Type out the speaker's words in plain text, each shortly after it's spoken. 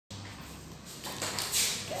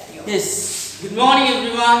Yes. Good morning,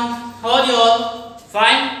 everyone. How are you all?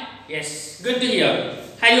 Fine? Yes. Good to hear.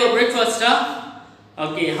 Had your breakfast, huh?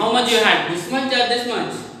 Okay. How much you had? This much or this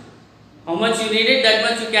much? How much you needed? That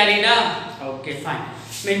much you carried, huh? Okay, fine.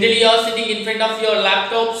 Mentally, you are sitting in front of your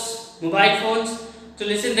laptops, mobile phones to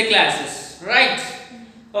listen the classes, right?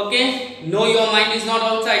 Okay. No, your mind is not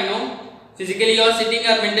outside. No. Physically, you are sitting,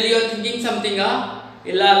 or mentally, you are thinking something, huh?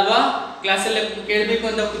 Illa alva? Class alle kelbeku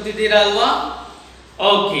anta kuttidira alva?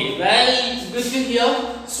 Okay, well, good to hear.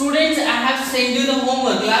 Students, I have sent you the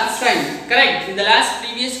homework last time, correct? In the last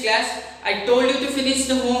previous class, I told you to finish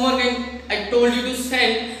the homework and I told you to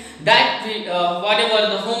send that whatever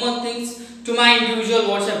the homework things to my individual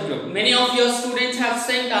WhatsApp group. Many of your students have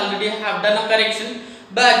sent already, have done a correction,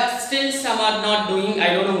 but still some are not doing,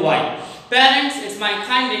 I don't know why. Parents, it's my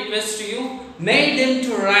kind request to you, make them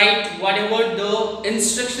to write whatever the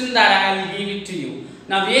instruction that I will give it to you.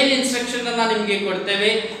 ನಾವೇನು instruction ಅನ್ನು ನಿಮಗೆ ಕೊಡ್ತೇವೆ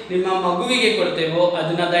ನಿಮ್ಮ ಮಗುವಿಗೆ ಕೊಡ್ತೇವೋ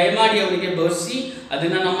ಅದನ್ನ ದಯಮಾಡಿ ಅವರಿಗೆ ಬರೆಸಿ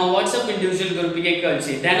ಅದನ್ನ ನಮ್ಮ ವಾಟ್ಸ್ಆಪ್ ಇಂಡಿವಿಜುವಲ್ ಗ್ರೂಪಿಗೆ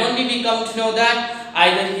ಕಳಿಸಿ. then only we come to know that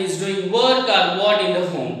either he is doing work or what in the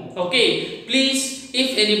home. Okay, please, if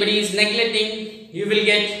anybody is neglecting, you will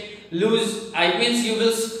get lose, I means you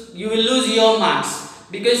will lose your marks,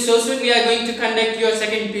 because so soon we are going to conduct your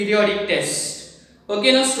second periodic test.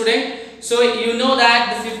 Okay now student, so you know that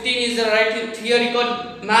the 15 is the right theoretical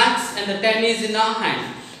marks and the 10 is in our hand.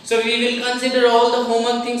 So we will consider all the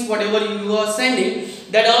homework things whatever you are sending,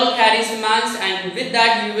 that all carries marks, and with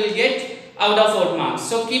that you will get out of 4 marks.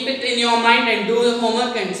 So keep it in your mind and do the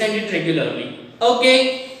homework and send it regularly. Okay,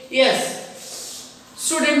 yes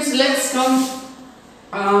students, let's come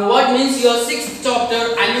what means your 6th chapter,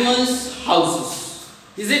 animals houses.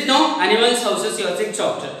 Is it no? Animals houses, your 6th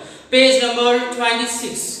chapter, page number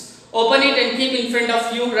 26. Open it and keep in front of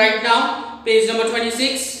you right now, page number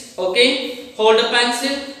 26. Okay, hold a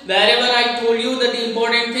pencil. Wherever I told you that the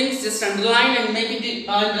important things, just underline and make it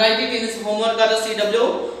write it in this homework or the CW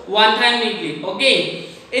one time neatly. Okay,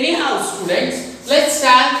 anyhow students, let's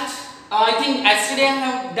start. I think yesterday I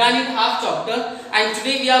have done it half chapter and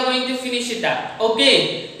today we are going to finish it up. Okay,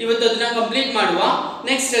 ಇವತ್ತು ಅದನ್ನ complete ಮಾಡುವ.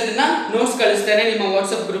 Next ಅದನ್ನ notes ಕಳಿಸ್ತಾರೆ ನಿಮ್ಮ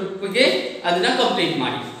WhatsApp group ಗೆ, ಅದನ್ನ complete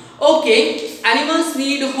ಮಾಡಿ. Okay, animals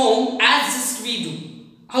need home as just we do.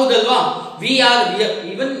 Haudalva? We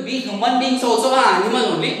even we human beings also are animal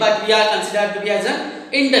only, but we are considered to be as an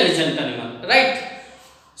intelligent animal, right?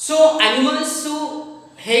 So animals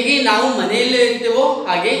hege ನಾವು ಮನೆಯಲ್ಲಿ ಇರ್ತೇವೋ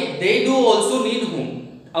ಹಾಗೆ they do also need home.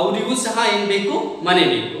 ಅವರಿಗೂ ಸಹ ಏನು ಬೇಕು? ಮನೆ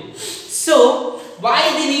ಬೇಕು. So why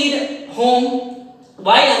they need home?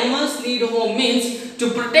 Why animals need home means to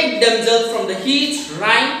protect themselves from the heat,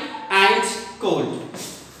 rain and cold.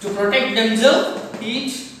 To protect themselves,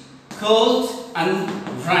 heat, cold and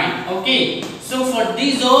rain. Okay, so for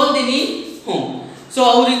these all they need home. So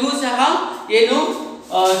avrigu saha eno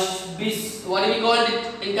what do we call it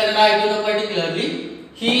in Kannada, I don't know particularly,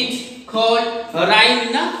 heat, cold, rain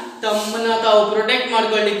na tammana tavu protect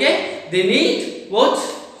ಮಾಡ್ಕೊಳ್ಳಿಕ್ಕೆ they need what?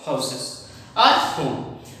 Houses or home.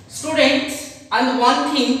 Students, and one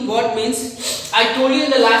thing what means, I told you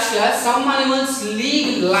in the last class, some animals live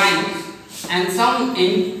in land and some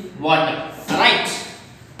in water, right?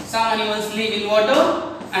 Some animals live in water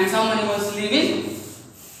and some animals live in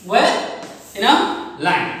where? In a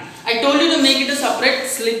land. I told you to make it a separate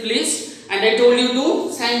slip list and I told you to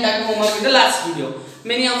send that homework in the last video.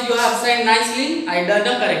 Many of you have sent nicely. I done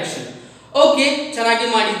the correction. Okay, chanagi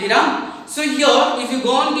madidira. So here, if you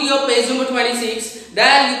go on to your page number 26,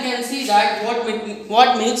 there you can see that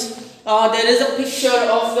what means there is a picture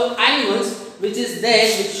of the animals which is there,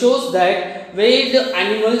 which shows that where the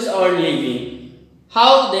animals are living,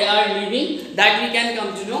 how they are living, that we can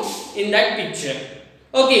come to know in that picture.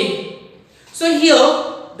 Okay, so here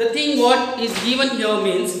the thing what is given here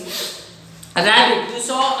means a rabbit. You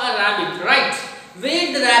saw a rabbit, right? Where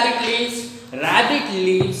the rabbit lives? Rabbit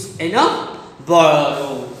lives in a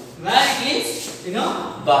burrow. Where it lives? In a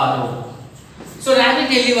burrow. So rabbit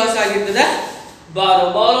elli vasa agirtade? Burrow.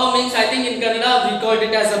 Burrow means, I think in Kannada we called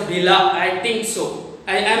it as a bila. I think so.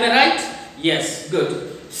 Am I right? Yes, good.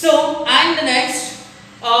 So, and the next,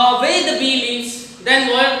 where the bee lives, then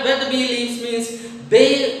where the bee lives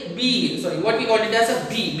means what we call it as a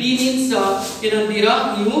bee. Bee means,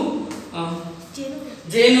 ನೀವು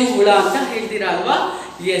ಜೇನು ಹುಳ ಅಂತ ಹೇಳ್ತೀರಾ ಅಲ್ವಾ?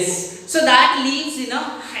 Yes. So that lives in a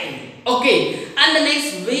hive. Okay. And the next,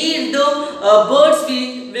 where the birds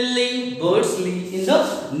will live? Birds live in the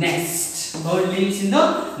nest. Bird lives in the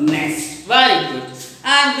nest. Very good.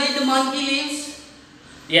 And where the monkey lives?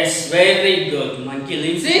 Yes, very good. Monkey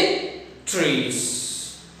lives in trees.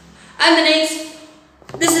 And the next,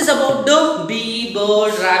 this is about the bee,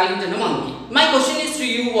 bird, rabbit and a monkey. My question is to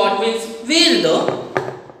you, what means where the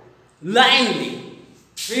Lively.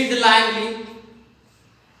 Read the lively.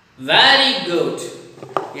 Very good.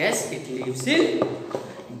 Yes, it lives in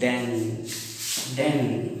den.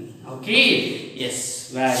 Den. Okay. Yes,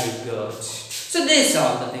 very good. So these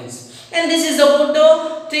are the things. And this is about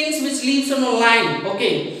the things which lives on a line.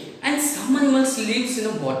 Okay. And some animals lives in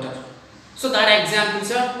the water. So that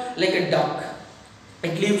examples are like a duck.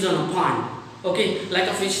 It lives on a pond. Okay. Like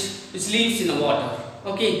a fish which lives in the water.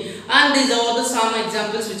 Okay. And these are the some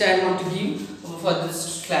examples which I want to give for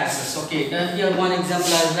this classes. Okay. Here one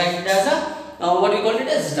example I will write it as a what we call it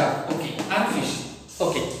as duck. Okay. And a fish.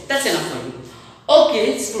 Okay. That's enough for you.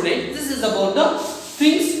 Okay, student. This is about the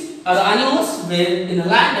things or the animals where in the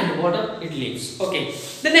land and the water it lives. Okay.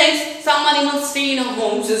 The next, some animals stay in a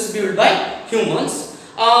homes is built by humans.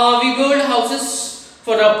 We build houses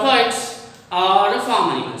for the pets or the farm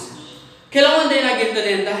animals. ಕೆಲವೊಂದು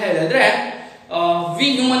ಏನಾಗಿರ್ತದೆ ಅಂತ ಹೇಳಿದ್ರೆ we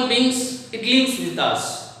human beings it lives with us.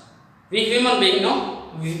 We human being no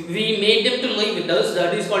we made them to live with us.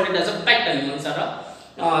 That is called it as a pet animals or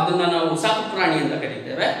ಅದನ್ನ ನಾವು ಸಾಕು ಪ್ರಾಣಿ ಅಂತ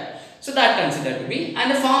ಕರೀತೇವೆ. So that considered to be, and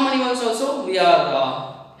the farm animals also we are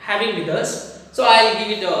having with us. So I'll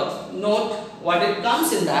give it a note what it comes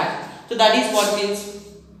in that. So that is what means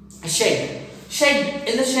a shed. Shed,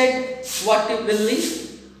 in the shed what will live?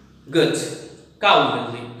 Good, cow will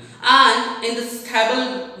live. And in the stable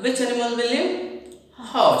which animal will live?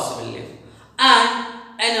 Horse will live. And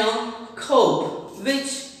in a coop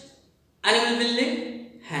which animal will live?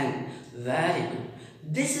 Hen. Very good.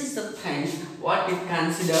 This is the thing what you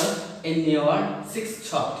consider in your 6th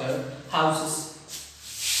chapter, houses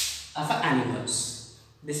of animals.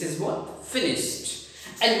 This is what finished.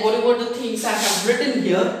 And whatever the things I have written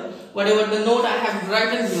here, whatever the note I have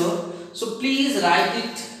written here, so please write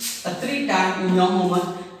it 3 times in your homework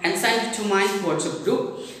and send it to my WhatsApp group.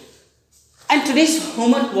 And today's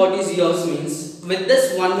homework what is yours means, with this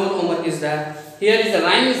one more homework is that here is the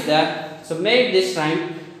rhyme is there. So make this rhyme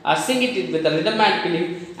or sing it with a rhythmatically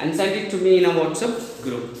and send it to me in a WhatsApp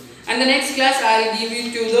group. And the next class I will give you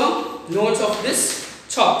to the notes of this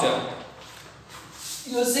chapter.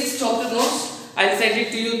 Your 6th chapter notes I will send it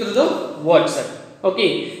to you through the WhatsApp. Okay.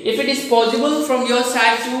 If it is possible from your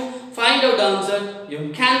side to find out the answer, you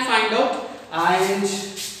can find out and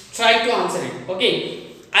try to answer it. Okay.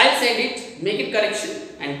 I'll send it, make it correction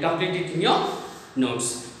and complete it in your notes.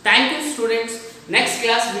 Thank you students. Next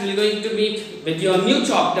class we will going to meet with your new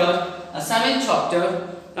chapter, a 7th chapter.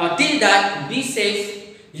 Till that, be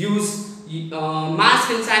safe, use mask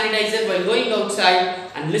and sanitizer while going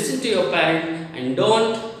outside and listen to your parent and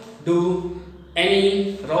don't do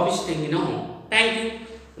any rubbish thing in a home. Thank you.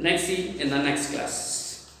 Next see in the next class.